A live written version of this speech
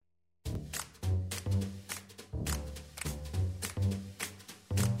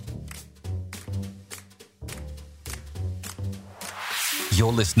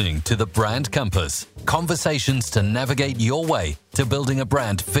You're listening to The Brand Compass, conversations to navigate your way to building a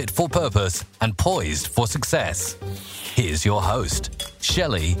brand fit for purpose and poised for success. Here's your host,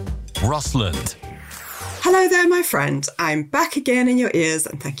 Shelley Rossland. Hello there, my friend. I'm back again in your ears,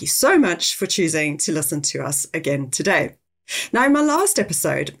 and thank you so much for choosing to listen to us again today. Now, in my last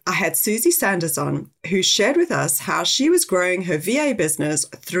episode, I had Susie Sanders on, who shared with us how she was growing her VA business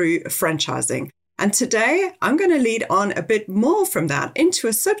through franchising. And today, I'm going to lead on a bit more from that into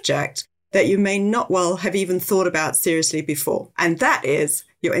a subject that you may not well have even thought about seriously before, and that is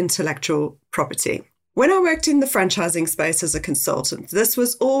your intellectual property. When I worked in the franchising space as a consultant, this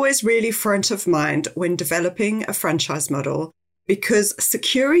was always really front of mind when developing a franchise model, because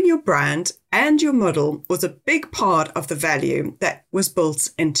securing your brand and your model was a big part of the value that was built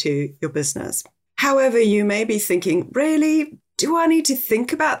into your business. However, you may be thinking, really? Do I need to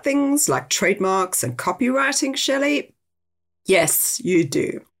think about things like trademarks and copywriting, Shelley? Yes, you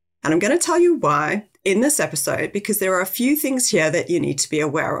do. And I'm going to tell you why in this episode, because there are a few things here that you need to be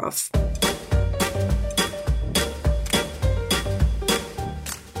aware of.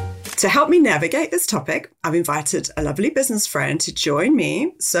 To help me navigate this topic, I've invited a lovely business friend to join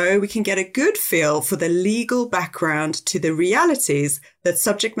me so we can get a good feel for the legal background to the realities that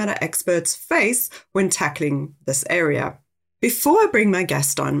subject matter experts face when tackling this area. Before I bring my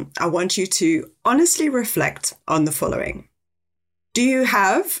guest on, I want you to honestly reflect on the following. Do you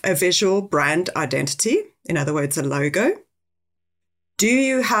have a visual brand identity? In other words, a logo? Do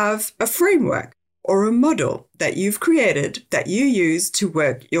you have a framework or a model that you've created that you use to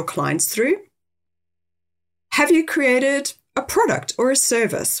work your clients through? Have you created a product or a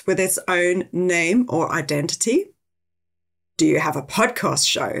service with its own name or identity? Do you have a podcast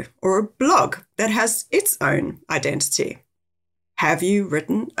show or a blog that has its own identity? Have you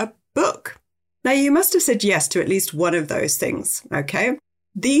written a book? Now, you must have said yes to at least one of those things, okay?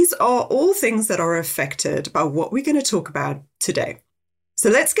 These are all things that are affected by what we're going to talk about today.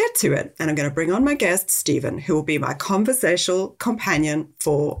 So let's get to it. And I'm going to bring on my guest, Stephen, who will be my conversational companion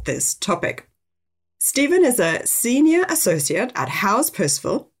for this topic. Stephen is a senior associate at Howes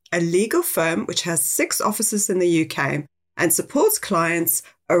Percival, a legal firm which has 6 offices in the UK and supports clients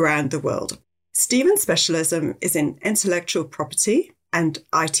around the world. Stephen's specialism is in intellectual property and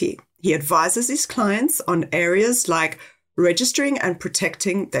IT. He advises his clients on areas like registering and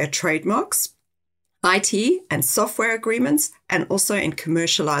protecting their trademarks, IT and software agreements, and also in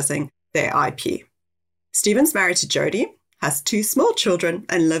commercializing their IP. Stephen's married to Jodie, has 2 small children,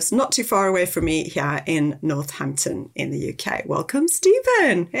 and lives not too far away from me here in Northampton in the UK. Welcome,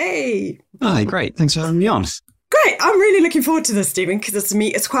 Stephen. Hey. Hi, great. Thanks for having me on. Great. I'm really looking forward to this, Stephen, because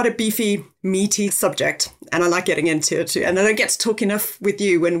it's quite a beefy, meaty subject, and I like getting into it too. And I don't get to talk enough with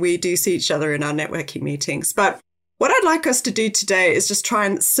you when we do see each other in our networking meetings. But what I'd like us to do today is just try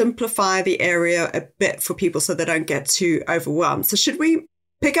and simplify the area a bit for people so they don't get too overwhelmed. So should we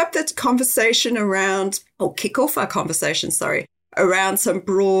pick up that conversation kick off our conversation, around some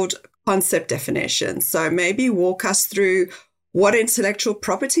broad concept definitions? So maybe walk us through what intellectual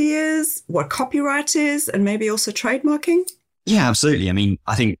property is, what copyright is, and maybe also trademarking? Yeah, absolutely. I mean,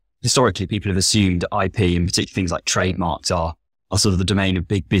 I think historically people have assumed IP, and particularly things like trademarks, are sort of the domain of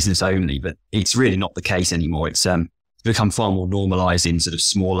big business only, but it's really not the case anymore. It's become far more normalized in sort of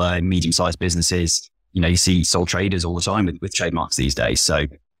smaller and medium-sized businesses. You know, you see sole traders all the time with trademarks these days. So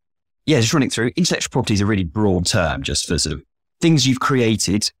yeah, just running through, intellectual property is a really broad term just for sort of things you've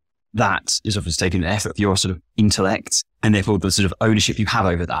created that is obviously taking the effort of your sort of intellect, and therefore the sort of ownership you have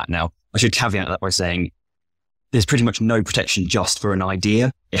over that. Now, I should caveat that by saying there's pretty much no protection just for an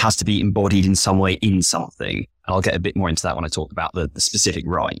idea. It has to be embodied in some way in something. And I'll get a bit more into that when I talk about the specific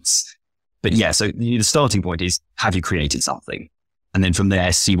rights. But yeah, so the starting point is, have you created something? And then from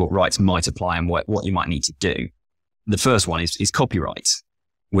there, see what rights might apply and what you might need to do. The first one is copyright,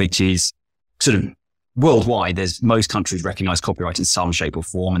 which is sort of worldwide. Most countries recognize copyright in some shape or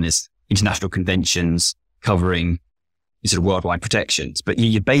form, and there's international conventions covering sort of worldwide protections. But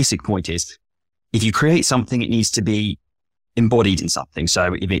your basic point is, if you create something, it needs to be embodied in something.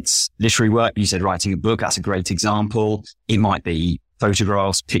 So if it's literary work, you said writing a book, that's a great example. It might be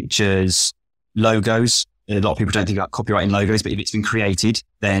photographs, pictures, logos. A lot of people don't think about copyright in logos, but if it's been created,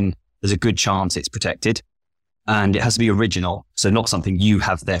 then there's a good chance it's protected. And it has to be original, so not something you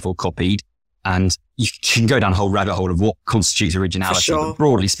have therefore copied. And you can go down a whole rabbit hole of what constitutes originality. For sure. But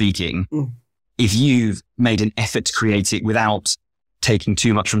broadly speaking, if you've made an effort to create it without taking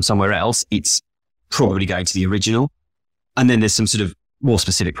too much from somewhere else, it's probably going to the original. And then there's some sort of more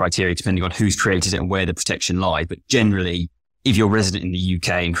specific criteria depending on who's created it and where the protection lies. But generally, if you're resident in the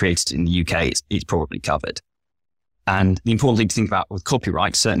UK and created it in the UK, it's probably covered. And the important thing to think about with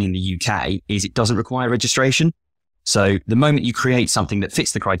copyright, certainly in the UK, is it doesn't require registration. So the moment you create something that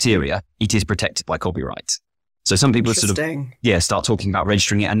fits the criteria, it is protected by copyright. So some people sort of, start talking about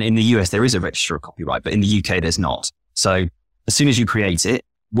registering it. And in the US, there is a register of copyright, but in the UK, there's not. So as soon as you create it,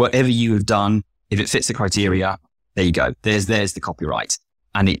 whatever you have done, if it fits the criteria, there you go. There's the copyright.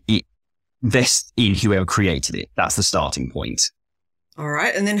 And it vests in whoever created it. That's the starting point. All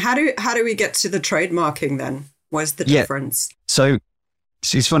right. And then how do we get to the trademarking then? What's the difference? So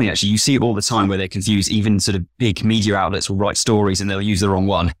it's funny, actually. You see it all the time where they're confused. Even sort of big media outlets will write stories and they'll use the wrong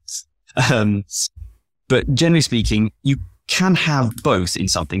one. But generally speaking, you can have both in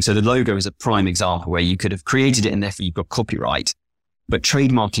something. So the logo is a prime example where you could have created it and therefore you've got copyright. But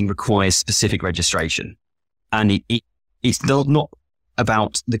trademarking requires specific registration. And it's not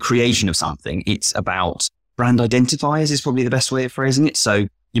about the creation of something. It's about brand identifiers is probably the best way of phrasing it. So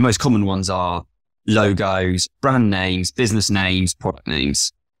your most common ones are logos, brand names, business names, product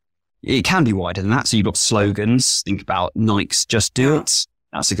names. It can be wider than that. So you've got slogans. Think about Nike's Just Do It.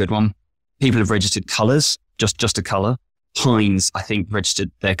 That's a good one. People have registered colors, just a color. Heinz, I think,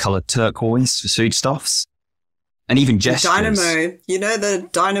 registered their color turquoise for foodstuffs. And even gestures. Dynamo, the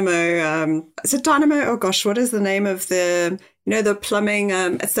Dynamo, is it Dynamo? Oh gosh, what is the name of the plumbing?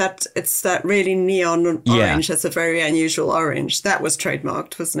 It's that really neon orange. That's a very unusual orange. That was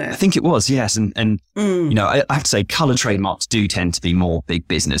trademarked, wasn't it? I think it was, yes. And I have to say color trademarks do tend to be more big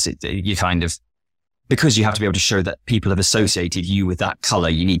business. You kind of, because you have to be able to show that people have associated you with that color,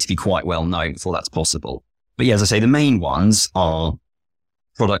 you need to be quite well known before that's possible. But yeah, as I say, the main ones are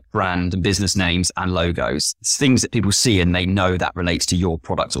product, brand, and business names and logos. It's things that people see and they know that relates to your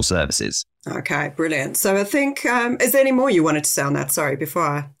products or services. Okay, brilliant. So I think, is there any more you wanted to say on that? Sorry, before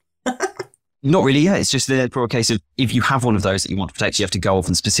I... Not really, yeah. It's just for a case of if you have one of those that you want to protect, you have to go off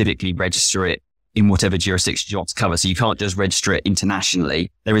and specifically register it in whatever jurisdiction you want to cover. So you can't just register it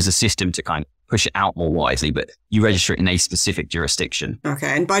internationally. There is a system to kind of push it out more widely, but you register it in a specific jurisdiction.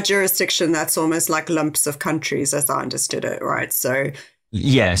 Okay. And by jurisdiction, that's almost like lumps of countries, as I understood it, right? So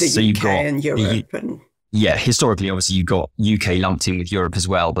yes, the so UK you've got and Europe and... Yeah, historically, obviously, you've got UK lumped in with Europe as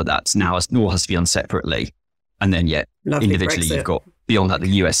well, but that's now all has to be done separately. And then, individually, Brexit. You've got beyond that the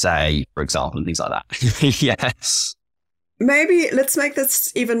USA, for example, and things like that. Yes. Maybe let's make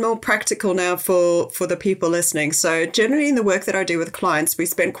this even more practical now for the people listening. So generally in the work that I do with clients, we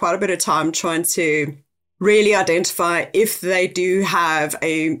spend quite a bit of time trying to really identify if they do have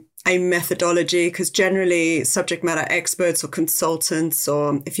a methodology, because generally subject matter experts or consultants,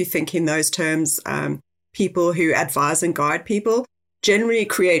 or if you think in those terms, people who advise and guide people, generally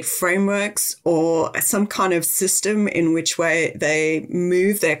create frameworks or some kind of system in which way they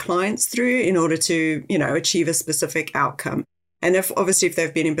move their clients through in order to, achieve a specific outcome. And if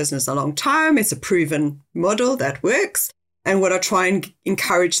they've been in business a long time, it's a proven model that works. And what I try and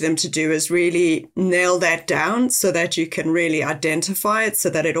encourage them to do is really nail that down so that you can really identify it so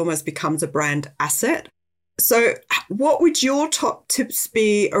that it almost becomes a brand asset. So what would your top tips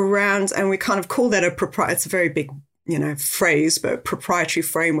be around, and we kind of call that it's a very big, phrase, but proprietary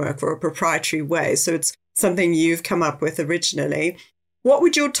framework or a proprietary way. So it's something you've come up with originally. What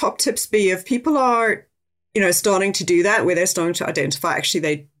would your top tips be if people are, starting to do that, where they're starting to identify actually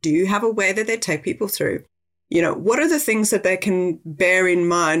they do have a way that they take people through? What are the things that they can bear in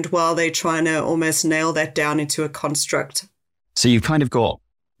mind while they're trying to almost nail that down into a construct? So you've kind of got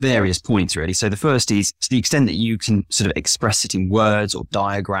various points, really. So the first is to the extent that you can sort of express it in words or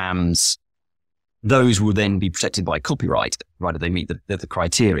diagrams, those will then be protected by copyright, right? If they meet the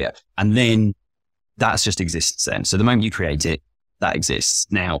criteria. And then that's just exists then. So the moment you create it, that exists.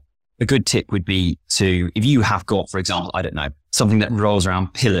 Now, a good tip would be if you have got, for example, I don't know, something that rolls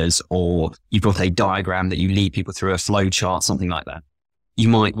around pillars, or you've got a diagram that you lead people through, a flow chart, something like that, you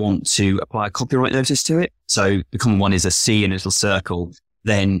might want to apply a copyright notice to it. So the common one is a C in a little circle,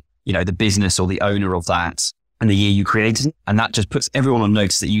 then, the business or the owner of that and the year you created it. And that just puts everyone on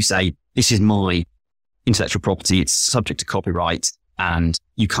notice that you say, this is my intellectual property. It's subject to copyright and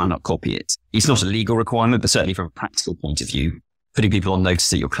you cannot copy it. It's not a legal requirement, but certainly from a practical point of view, putting people on notice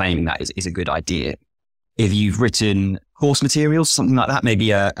that you're claiming that is a good idea. If you've written course materials, something like that,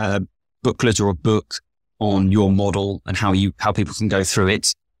 maybe a booklet or a book on your model and how people can go through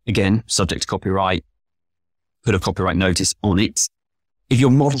it, again, subject to copyright, put a copyright notice on it. If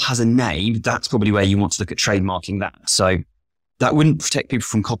your model has a name, that's probably where you want to look at trademarking that. So that wouldn't protect people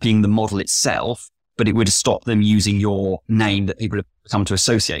from copying the model itself, but it would stop them using your name that people have come to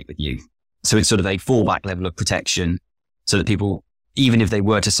associate with you. So it's sort of a fallback level of protection so that people, even if they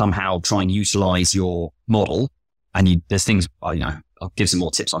were to somehow try and utilize your model, and there's things, I'll give some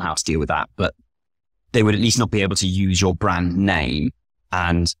more tips on how to deal with that. But they would at least not be able to use your brand name.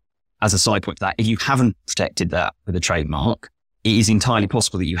 And as a side point to that, if you haven't protected that with a trademark, it is entirely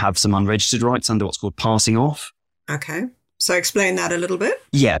possible that you have some unregistered rights under what's called passing off. Okay. So explain that a little bit.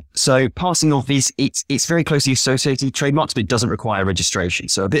 Yeah. So passing off it's very closely associated with trademarks, but it doesn't require registration.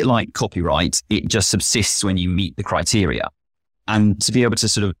 So a bit like copyright, it just subsists when you meet the criteria. And to be able to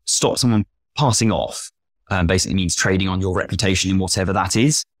sort of stop someone passing off basically means trading on your reputation in whatever that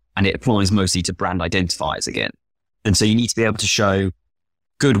is. And it applies mostly to brand identifiers again. And so you need to be able to show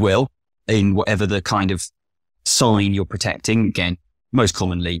goodwill in whatever the kind of sign you're protecting. Again, most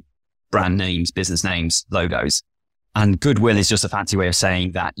commonly brand names, business names, logos. And goodwill is just a fancy way of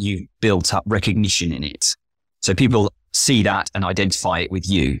saying that you've built up recognition in it. So people see that and identify it with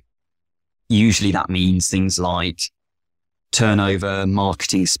you. Usually that means things like turnover,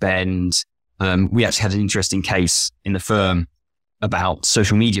 marketing spend. We actually had an interesting case in the firm about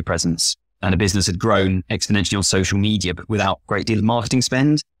social media presence, and a business had grown exponentially on social media, but without a great deal of marketing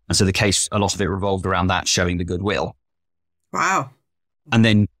spend. And so the case, a lot of it revolved around that, showing the goodwill. Wow. And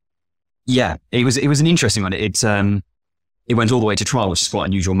then, yeah, it was an interesting one. It went all the way to trial, which is quite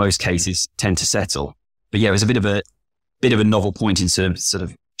unusual. Most cases tend to settle. But yeah, it was a bit of a novel point in sort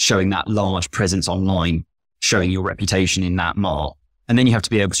of showing that large presence online, showing your reputation in that mark. And then you have to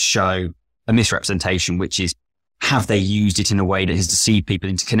be able to show a misrepresentation, which is, have they used it in a way that has deceived people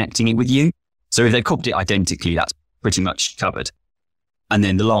into connecting it with you? So if they've copied it identically, that's pretty much covered. And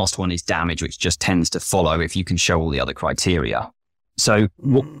then the last one is damage, which just tends to follow if you can show all the other criteria. So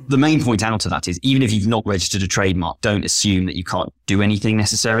the main point out of that is, even if you've not registered a trademark, don't assume that you can't do anything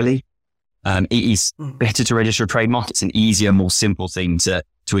necessarily. It is better to register a trademark. It's an easier, more simple thing to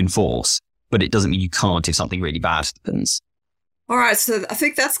enforce, but it doesn't mean you can't if something really bad happens. All right. So I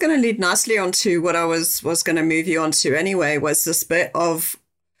think that's going to lead nicely onto what I was going to move you on to anyway, was this bit of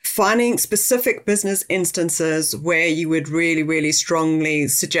finding specific business instances where you would really, really strongly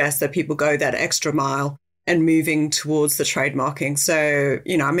suggest that people go that extra mile and moving towards the trademarking. So,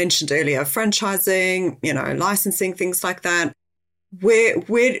 I mentioned earlier, franchising, licensing, things like that.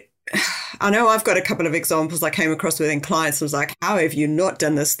 I know I've got a couple of examples I came across within clients. I was like, how have you not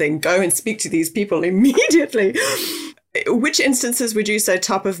done this thing? Go and speak to these people immediately. Which instances would you say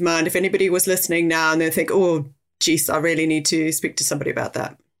top of mind if anybody was listening now and they think, oh, geez, I really need to speak to somebody about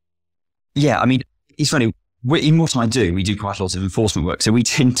that? Yeah, I mean, it's funny. In what I do, we do quite a lot of enforcement work. So we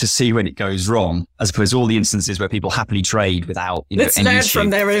tend to see when it goes wrong, as opposed to all the instances where people happily trade without, Let's any learn issue.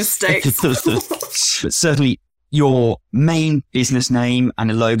 from their mistakes. But certainly your main business name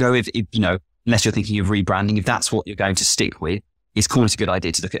and a logo, if unless you're thinking of rebranding, if that's what you're going to stick with, it's quite a good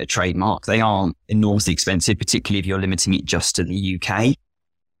idea to look at a trademark. They aren't enormously expensive, particularly if you're limiting it just to the UK.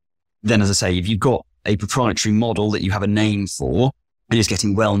 Then, as I say, if you've got a proprietary model that you have a name for and is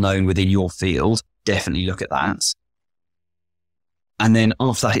getting well known within your field, definitely look at that. And then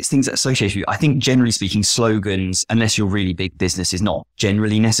after that, it's things that associate with you. I think generally speaking, slogans, unless you're really big business, is not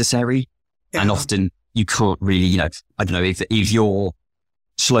generally necessary. Yeah. And often you can't really, I don't know, if your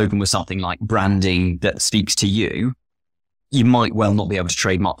slogan was something like branding that speaks to you, you might well not be able to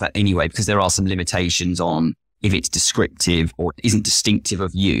trademark that anyway, because there are some limitations on if it's descriptive or isn't distinctive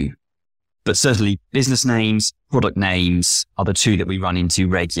of you. But certainly business names, product names are the two that we run into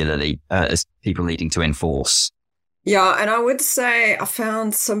regularly as people needing to enforce. Yeah, and I would say I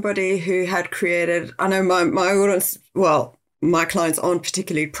found somebody who had created, I know my audience, well, my clients aren't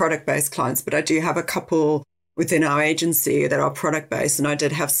particularly product-based clients, but I do have a couple within our agency that are product-based. And I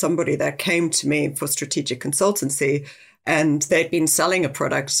did have somebody that came to me for strategic consultancy, and they'd been selling a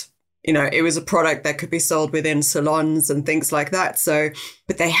product. It was a product that could be sold within salons and things like that. So,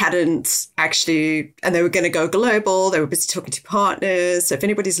 but they hadn't actually, and they were going to go global. They were busy talking to partners. So if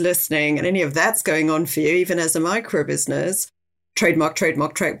anybody's listening and any of that's going on for you, even as a micro business, trademark,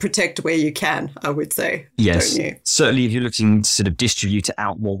 protect where you can, I would say. Yes, don't you? Certainly if you're looking to sort of distribute it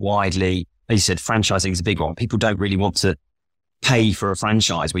out more widely, as you said, franchising is a big one. People don't really want to pay for a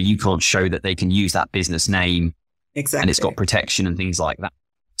franchise where you can't show that they can use that business name. Exactly. And it's got protection and things like that.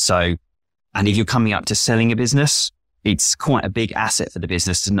 So, and if you're coming up to selling a business, it's quite a big asset for the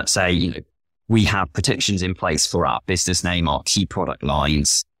business to say, we have protections in place for our business name, our key product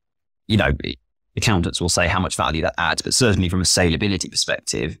lines. Accountants will say how much value that adds, but certainly from a saleability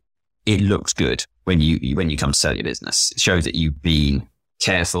perspective, it looks good when you come to sell your business. It shows that you've been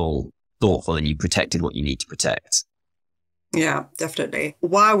careful, thoughtful, and you protected what you need to protect. Yeah, definitely.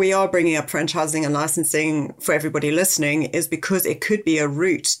 Why we are bringing up franchising and licensing for everybody listening is because it could be a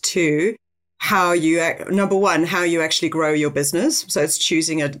route to number one, how you actually grow your business. So it's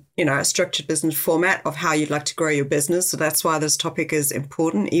choosing a structured business format of how you'd like to grow your business. So that's why this topic is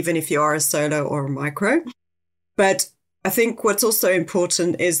important, even if you are a solo or a micro. But I think what's also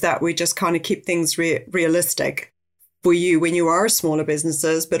important is that we just kind of keep things realistic for you when you are smaller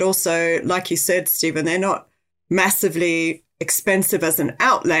businesses. But also, like you said, Stephen, they're not massively expensive as an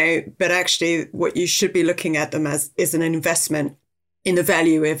outlay, but actually what you should be looking at them as is an investment in the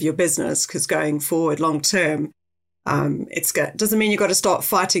value of your business, because going forward long term, doesn't mean you've got to start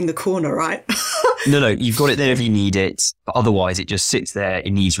fighting the corner, right? No, you've got it there if you need it, but otherwise it just sits there. It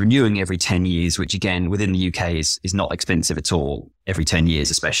needs renewing every 10 years, which again, within the UK is not expensive at all, every 10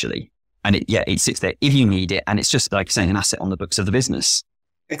 years especially. And it sits there if you need it, and it's just like saying an asset on the books of the business.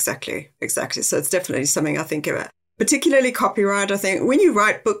 Exactly. So it's definitely something I think about. Particularly copyright, I think. When you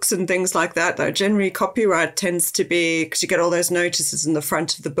write books and things like that, though, generally copyright tends to be, because you get all those notices in the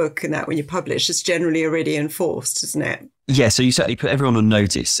front of the book and that when you publish, it's generally already enforced, isn't it? Yeah, so you certainly put everyone on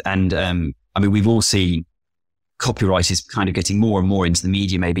notice. And we've all seen copyright is kind of getting more and more into the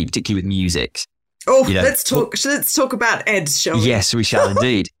media, maybe, particularly with music. Oh, let's talk about Ed, shall we? Yes, we shall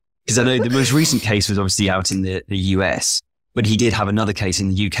indeed. Because I know the most recent case was obviously out in the US, but he did have another case in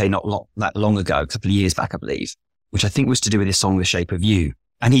the UK not that long ago, a couple of years back, I believe, which I think was to do with his song, The Shape of You.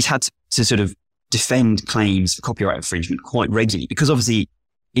 And he's had to sort of defend claims for copyright infringement quite regularly, because obviously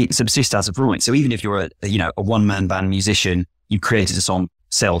it subsists as of right. So even if you're a one-man band musician, you created a song,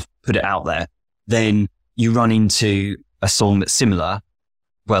 put it out there, then you run into a song that's similar,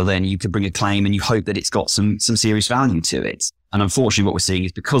 well, then you could bring a claim and you hope that it's got some serious value to it. And unfortunately, what we're seeing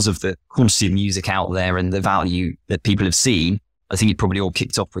is because of the quantity of music out there and the value that people have seen, I think it probably all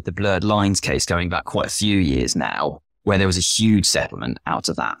kicked off with the Blurred Lines case going back quite a few years now, where there was a huge settlement out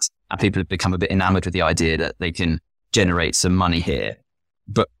of that. And people have become a bit enamored with the idea that they can generate some money here.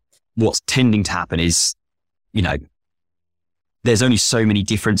 But what's tending to happen is, there's only so many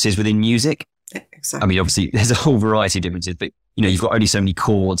differences within music. Exactly. I mean, obviously, there's a whole variety of differences, but, you've got only so many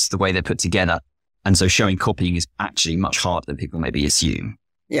chords, the way they're put together. And so showing copying is actually much harder than people maybe assume.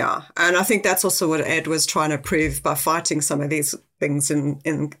 Yeah. And I think that's also what Ed was trying to prove by fighting some of these things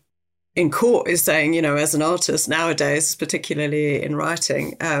in court, is saying, as an artist nowadays, particularly in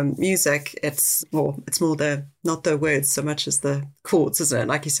writing music, it's more not the words so much as the chords, isn't it?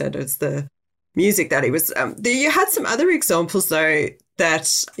 Like you said, it's the music that he was. You had some other examples, though,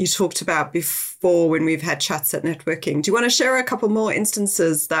 that you talked about before when we've had chats at networking. Do you want to share a couple more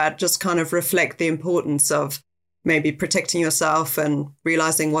instances that just kind of reflect the importance of maybe protecting yourself and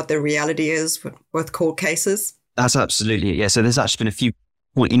realizing what the reality is with court cases? That's absolutely it. Yeah. So there's actually been a few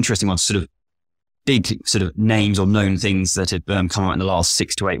quite interesting ones, sort of big sort of names or known things that have come out in the last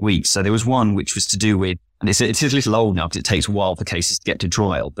 6 to 8 weeks. So there was one which was to do with, and it's a little old now because it takes a while for cases to get to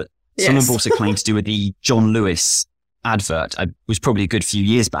trial, but someone brought a claim to do with the John Lewis advert. It was probably a good few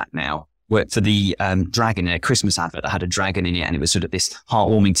years back now, where for the dragon, a Christmas advert that had a dragon in it, and it was sort of this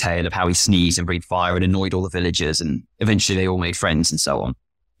heartwarming tale of how he sneezed and breathed fire and annoyed all the villagers, and eventually they all made friends and so on.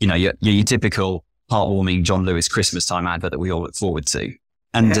 Your typical heartwarming John Lewis Christmas time advert that we all look forward to.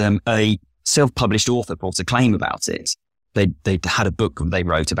 And a self-published author brought a claim about it. They had a book they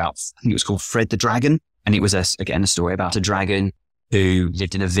wrote about, I think it was called Fred the Dragon, and it was a story about a dragon who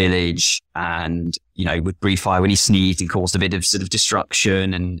lived in a village and, would breathe fire when he sneezed and caused a bit of sort of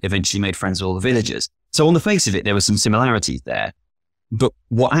destruction, and eventually made friends with all the villagers. So on the face of it, there were some similarities there. But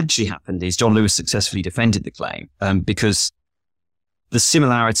what actually happened is John Lewis successfully defended the claim because the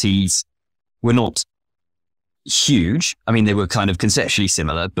similarities were not huge. I mean, they were kind of conceptually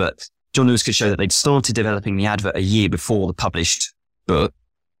similar, but John Lewis could show that they'd started developing the advert a year before the published book.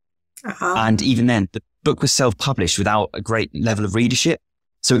 Uh-huh. And even then, the book was self-published without a great level of readership.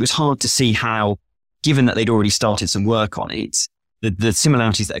 So it was hard to see how, given that they'd already started some work on it, the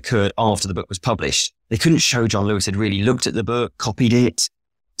similarities that occurred after the book was published, they couldn't show John Lewis had really looked at the book, copied it.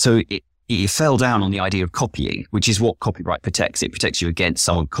 So it fell down on the idea of copying, which is what copyright protects. It protects you against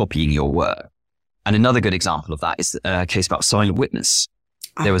someone copying your work. And another good example of that is a case about Silent Witness.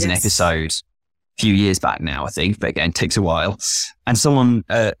 There was an episode a few years back now, I think, but again, it takes a while. And someone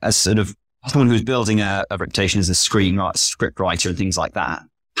who was building a reputation as a script writer and things like that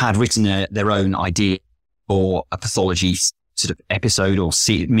had written their own idea for a pathology sort of episode or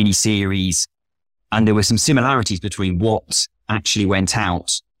mini series. And there were some similarities between what actually went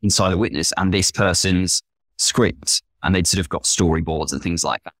out in Silent Witness and this person's script. And they'd sort of got storyboards and things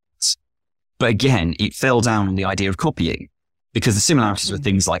like that. But again, it fell down on the idea of copying because the similarities were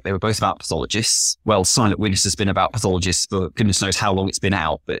things like they were both about pathologists. Well, Silent Witness has been about pathologists for goodness knows how long it's been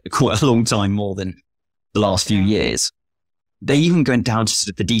out, but quite a long time more than the last few years. they even went down to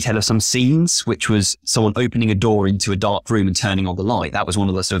sort of the detail of some scenes, which was someone opening a door into a dark room and turning on the light. That was one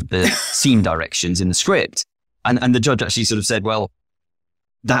of the sort of the scene directions in the script. And the judge actually sort of said, well,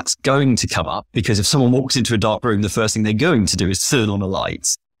 that's going to come up because if someone walks into a dark room, the first thing they're going to do is turn on the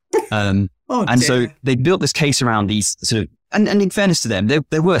lights. So they built this case around these sort of, and in fairness to them,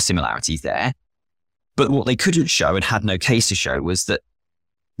 there were similarities there. But what they couldn't show and had no case to show was that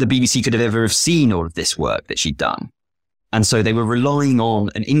the BBC could have ever have seen all of this work that she'd done. And so they were relying on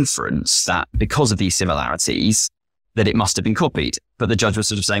an inference that because of these similarities, that it must have been copied. But the judge was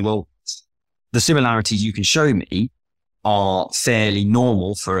sort of saying, well, the similarities you can show me are fairly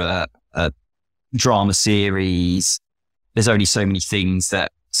normal for a drama series. There's only so many things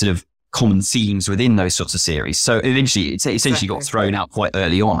that sort of common themes within those sorts of series. So eventually, it essentially got thrown out quite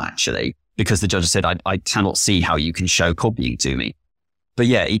early on, actually, because the judge said, I cannot see how you can show copying to me. But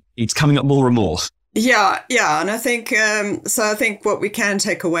yeah, it's coming up more and more. Yeah. And I think, I think what we can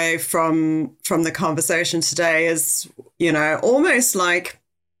take away from the conversation today is, almost like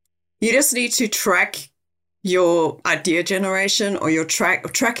you just need to track your idea generation or your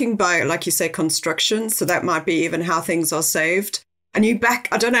tracking by, like you say, construction. So that might be even how things are saved. And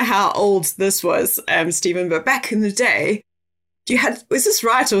I don't know how old this was, Stephen, but back in the day, was this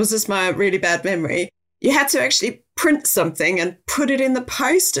right or was this my really bad memory? You had to actually print something and put it in the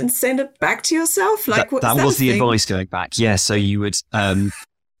post and send it back to yourself. Like that was the advice going back. Yeah, so you would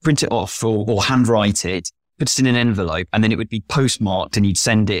print it off or handwrite it, put it in an envelope, and then it would be postmarked, and you'd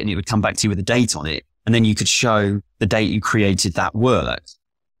send it, and it would come back to you with a date on it, and then you could show the date you created that work.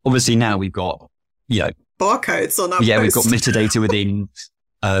 Obviously, now we've got barcodes on our post. We've got metadata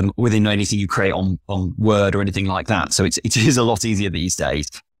within anything you create on Word or anything like that. So it is a lot easier these days.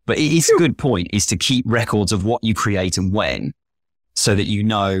 But it is a good point is to keep records of what you create and when, so that you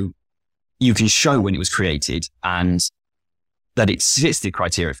can show when it was created and that it fits the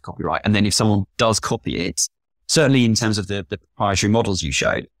criteria for copyright. And then if someone does copy it, certainly in terms of the proprietary models you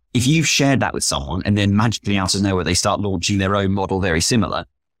showed, if you've shared that with someone and then magically out of nowhere they start launching their own model very similar,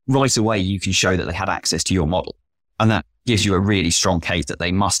 right away you can show that they had access to your model. And that gives you a really strong case that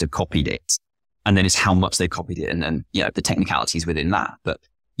they must have copied it. And then it's how much they copied it and then, the technicalities within that. But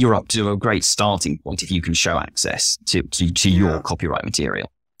you're up to a great starting point if you can show access to your copyright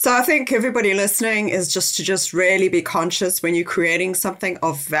material. So I think everybody listening is just really be conscious when you're creating something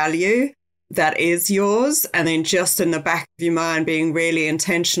of value that is yours, and then just in the back of your mind being really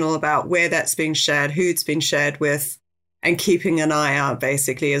intentional about where that's being shared, who it's been shared with, and keeping an eye out,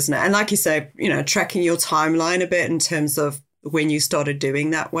 basically, isn't it? And like you say, tracking your timeline a bit in terms of when you started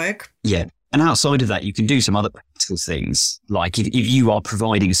doing that work. Yeah. And outside of that, you can do some other practical things. Like if you are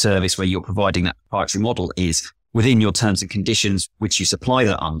providing a service where you're providing that proprietary model is within your terms and conditions, which you supply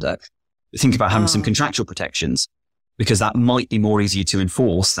that under, think about having some contractual protections, because that might be more easier to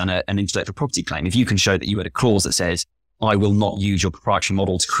enforce than an intellectual property claim. If you can show that you had a clause that says, I will not use your proprietary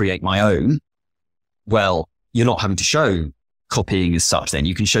model to create my own, well, you're not having to show copying as such then.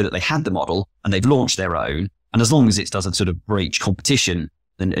 You can show that they had the model and they've launched their own. And as long as it doesn't sort of breach competition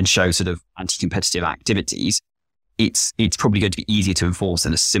and show sort of anti-competitive activities, it's probably going to be easier to enforce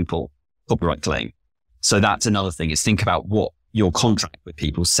than a simple copyright claim. So that's another thing, is think about what your contract with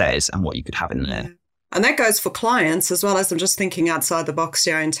people says and what you could have in there. And that goes for clients as well as, I'm just thinking outside the box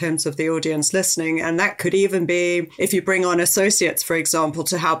here in terms of the audience listening. And that could even be if you bring on associates, for example,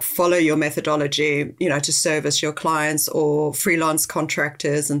 to help follow your methodology, to service your clients, or freelance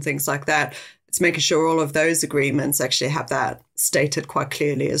contractors and things like that. It's making sure all of those agreements actually have that stated quite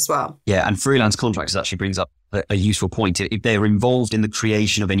clearly as well. Yeah, and freelance contractors actually brings up a useful point. If they're involved in the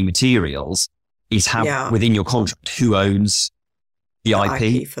creation of any materials, is how within your contract, who owns the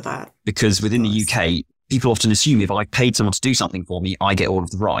IP for that. Because within the UK, people often assume if I paid someone to do something for me, I get all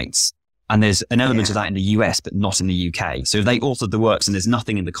of the rights. And there's an element of that in the US, but not in the UK. So if they authored the works and there's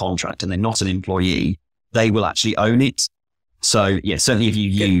nothing in the contract and they're not an employee, they will actually own it. So yeah, certainly if you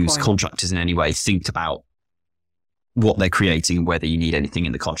use contractors in any way, think about what they're creating and whether you need anything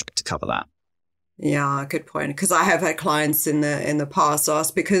in the contract to cover that. Yeah, good point. Because I have had clients in the past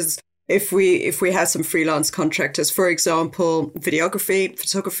ask, because if we have some freelance contractors, for example, videography,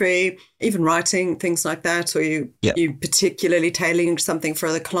 photography, even writing, things like that, or you particularly tailoring something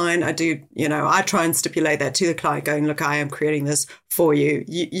for the client, I try and stipulate that to the client, going, look, I am creating this for you.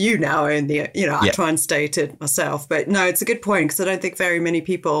 You now own I try and state it myself. But no, it's a good point, because I don't think very many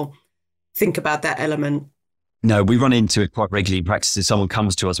people think about that element. No, we run into it quite regularly in practice. If someone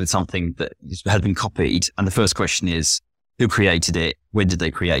comes to us with something that had been copied, and the first question is, who created it? When did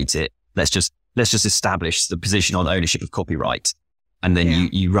they create it? Let's just establish the position on ownership of copyright. And then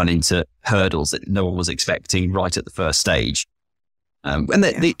you run into hurdles that no one was expecting right at the first stage. And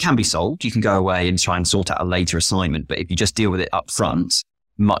they can be solved. You can go away and try and sort out a later assignment. But if you just deal with it up front,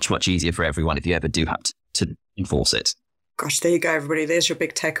 much, much easier for everyone if you ever do have to enforce it. Gosh, there you go, everybody. There's your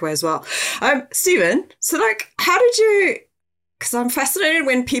big takeaway as well. Stephen, so how did you, because I'm fascinated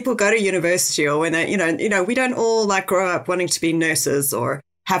when people go to university or when they, we don't all grow up wanting to be nurses or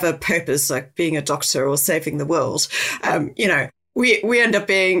have a purpose like being a doctor or saving the world. We end up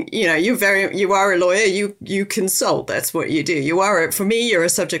being, you are a lawyer, you consult. That's what you do. For me, you're a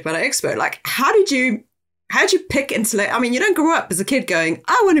subject matter expert. How'd you pick intellect? I mean, you don't grow up as a kid going,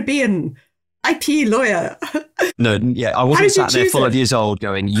 I want to be an IP lawyer. No, yeah, I wasn't sat there 5 years old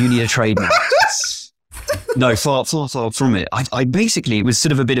going, you need a trademark. No, far from it. I basically, it was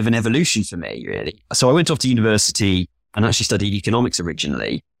sort of a bit of an evolution for me, really. So I went off to university and actually studied economics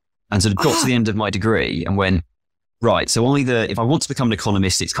originally and sort of got to the end of my degree and went, right, so either if I want to become an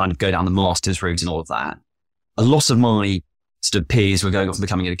economist, it's kind of go down the master's route and all of that. A lot of my sort of peers were going off and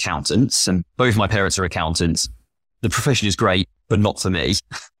becoming accountants, and both my parents are accountants. The profession is great, but not for me.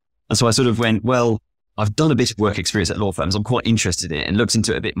 And so I sort of went, well, I've done a bit of work experience at law firms. I'm quite interested in it and looked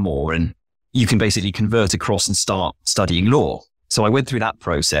into it a bit more. And you can basically convert across and start studying law. So I went through that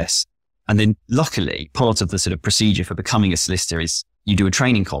process. And then luckily, part of the sort of procedure for becoming a solicitor is you do a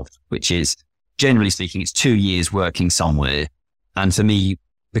training course, which is, generally speaking, it's 2 years working somewhere. And for me,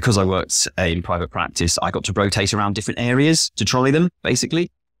 because I worked in private practice, I got to rotate around different areas to try them,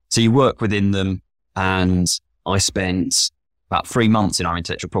 basically. So you work within them. And I spent about 3 months in our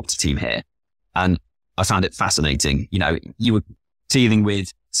intellectual property team here. And I found it fascinating. You were dealing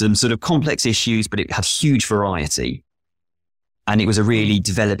with some sort of complex issues, but it had huge variety. And it was a really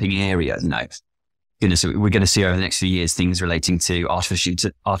developing area. Goodness, we're going to see over the next few years things relating to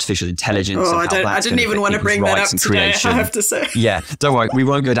artificial intelligence. Oh, I didn't even want to bring that up today, I have to say. Yeah, don't worry. We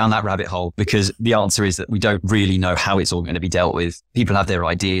won't go down that rabbit hole because the answer is that we don't really know how it's all going to be dealt with. People have their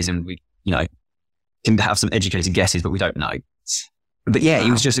ideas and we, can have some educated guesses, but we don't know. But yeah,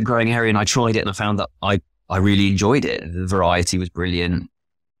 It was just a growing area and I tried it and I found that I really enjoyed it. The variety was brilliant.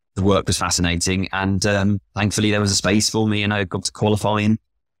 The work was fascinating. And thankfully there was a space for me and I got to qualify in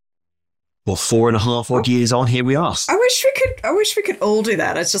 4.5 odd years on, here we are. I wish we could all do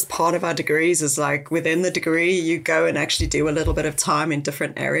that. It's just part of our degrees is within the degree, you go and actually do a little bit of time in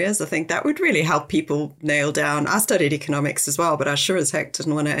different areas. I think that would really help people nail down. I studied economics as well, but I sure as heck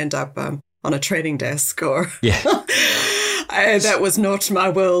didn't want to end up on a trading desk or... Yeah. That was not my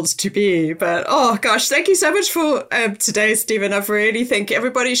world to be. But, oh, gosh, thank you so much for today, Stephen. I really think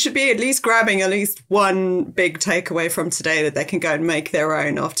everybody should be at least grabbing at least one big takeaway from today that they can go and make their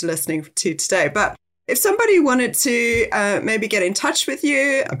own after listening to today. But if somebody wanted to maybe get in touch with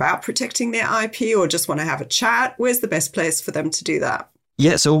you about protecting their IP or just want to have a chat, where's the best place for them to do that?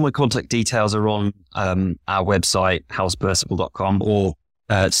 Yeah, so all my contact details are on our website, housepercival.com, or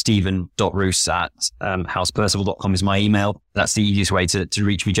Stephen.Ruse at housepercival.com is my email. That's the easiest way to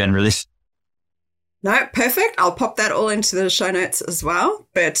reach me generally. No, perfect. I'll pop that all into the show notes as well.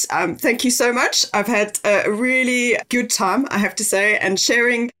 But thank you so much. I've had a really good time, I have to say, and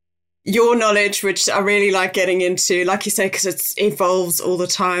sharing your knowledge, which I really like getting into, like you say, because it evolves all the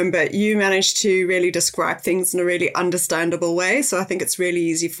time, but you managed to really describe things in a really understandable way. So I think it's really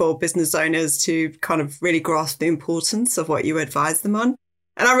easy for business owners to kind of really grasp the importance of what you advise them on.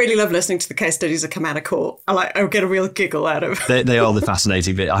 And I really love listening to the case studies that come out of court. I get a real giggle out of it. They are the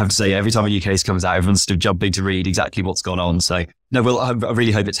fascinating bit. I have to say, every time a new case comes out, everyone's still jumping to read exactly what's gone on. So, no, I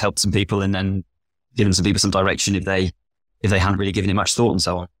really hope it's helped some people and then given some people some direction if they hadn't really given it much thought and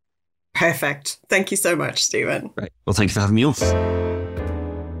so on. Perfect. Thank you so much, Stephen. Right. Well, thank you for having me on.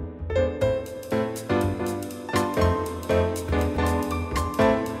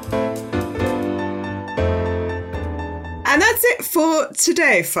 And that's it for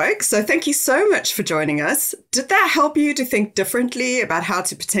today, folks. So thank you so much for joining us. Did that help you to think differently about how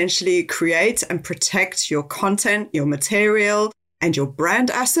to potentially create and protect your content, your material, and your brand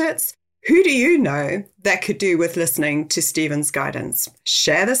assets? Who do you know that could do with listening to Stephen's guidance?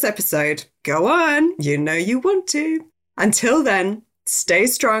 Share this episode. Go on. You know you want to. Until then, stay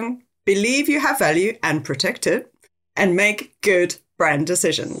strong, believe you have value and protect it, and make good brand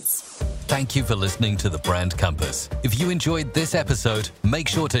decisions. Thank you for listening to The Brand Compass. If you enjoyed this episode, make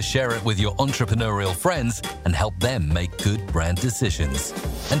sure to share it with your entrepreneurial friends and help them make good brand decisions.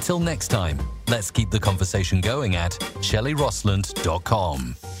 Until next time, let's keep the conversation going at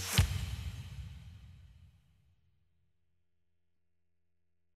shellyrosland.com.